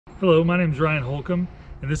Hello, my name is Ryan Holcomb,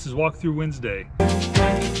 and this is Walk Thru Wednesday.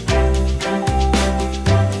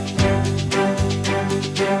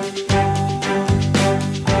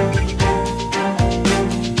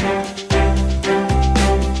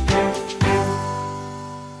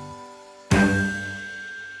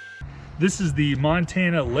 This is the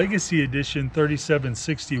Montana Legacy Edition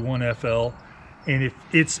 3761 FL, and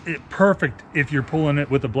it's perfect if you're pulling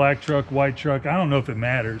it with a black truck, white truck. I don't know if it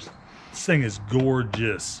matters. This thing is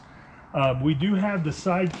gorgeous. We do have the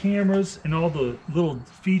side cameras and all the little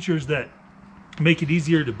features that make it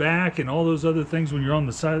easier to back and all those other things when you're on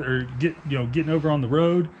the side or getting over on the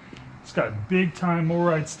road. It's got big time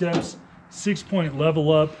MORryde steps, 6-point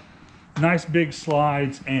level up, nice big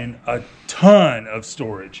slides, and a ton of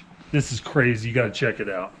storage. This is crazy. You got to check it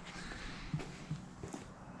out.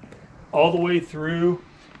 All the way through,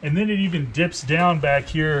 and then it even dips down back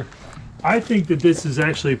here. I think that this is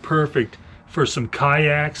actually perfect for some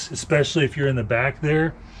kayaks, especially if you're in the back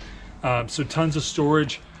there. So tons of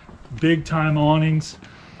storage, big time awnings.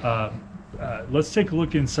 Let's take a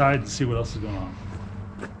look inside and see what else is going on.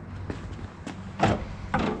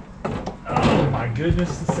 Oh my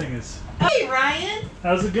goodness, this thing is... Hey Ryan!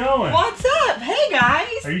 How's it going? What's up? Hey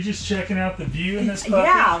guys! Are you just checking out the view in this puppy?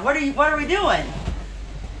 Yeah, what are we doing?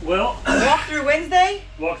 Well... Walk Thru Wednesday?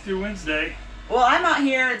 Walk Thru Wednesday. Well, I'm out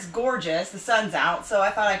here, it's gorgeous, the sun's out, so I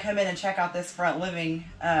thought I'd come in and check out this front living.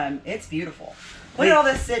 It's beautiful. Look at all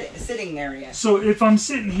this sitting area. So if I'm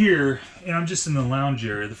sitting here, and I'm just in the lounge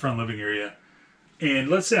area, the front living area, and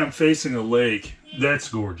let's say I'm facing a lake, that's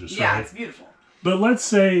gorgeous, yeah, right? It's beautiful. But let's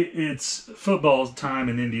say it's football time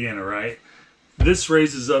in Indiana, right? This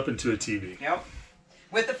raises up into a TV. Yep.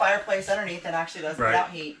 With the fireplace underneath that actually does put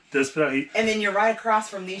out heat. Does put out heat. And then you're right across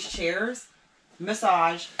from these chairs.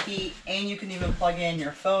 Massage, heat, and you can even plug in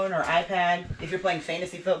your phone or iPad if you're playing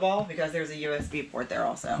fantasy football because there's a USB port there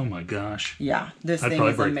also. Oh my gosh. Yeah, this thing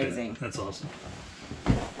is amazing. That's awesome.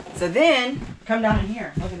 So then, come down in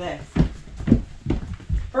here. Look at this.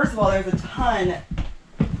 First of all, there's a ton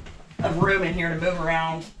of room in here to move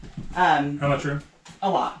around. How much room? A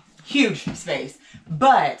lot. Huge space.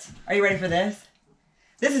 But, are you ready for this?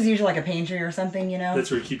 This is usually like a pantry or something, you know? That's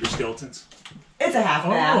where you keep your skeletons? It's a half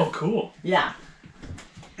bath. Oh, cool. Yeah.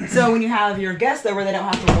 So when you have your guests over, they don't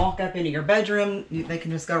have to walk up into your bedroom. They can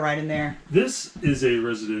just go right in there. This is a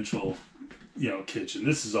residential, kitchen.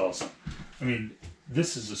 This is awesome. I mean,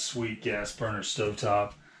 this is a sweet gas burner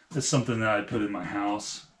stovetop. It's something that I put in my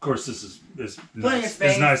house. Of course, this is nice.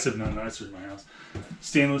 It's nice if not nicer in my house.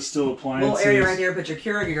 Stainless steel appliances. Little area right there, put your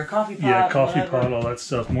Keurig, your coffee pot. Yeah, coffee pot, all that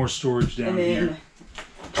stuff. More storage down here.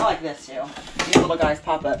 I like this too. These little guys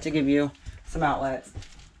pop up to give you some outlets.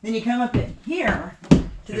 Then you come up in here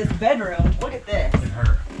to this bedroom. Look at this. And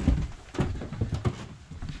her.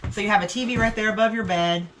 So you have a TV right there above your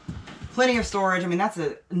bed. Plenty of storage. I mean, that's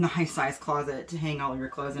a nice size closet to hang all of your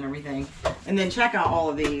clothes and everything. And then check out all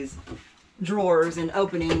of these drawers and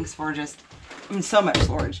openings for just, so much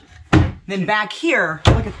storage. Then back here,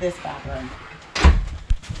 look at this bathroom.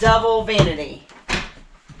 Double vanity.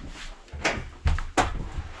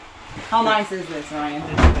 How nice is this, Ryan?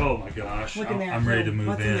 Oh my gosh. Look in there. I'm ready to move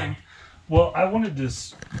What's in there? Well, I wanted to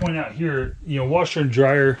point out here, washer and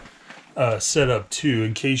dryer setup too,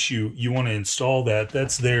 in case you want to install that.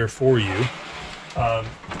 That's there for you. And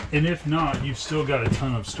if not, you've still got a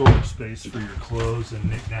ton of storage space for your clothes and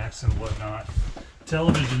knickknacks and whatnot.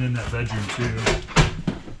 Television in that bedroom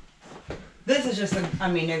too. This is just,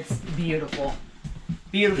 it's beautiful.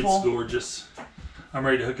 Beautiful. It's gorgeous. I'm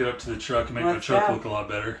ready to hook it up to the truck and make my truck look a lot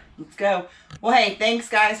better. Let's go. Well, hey, thanks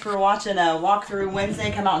guys for watching Walk Thru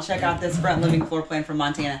Wednesday. Come out and check out this front living floor plan from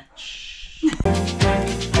Montana.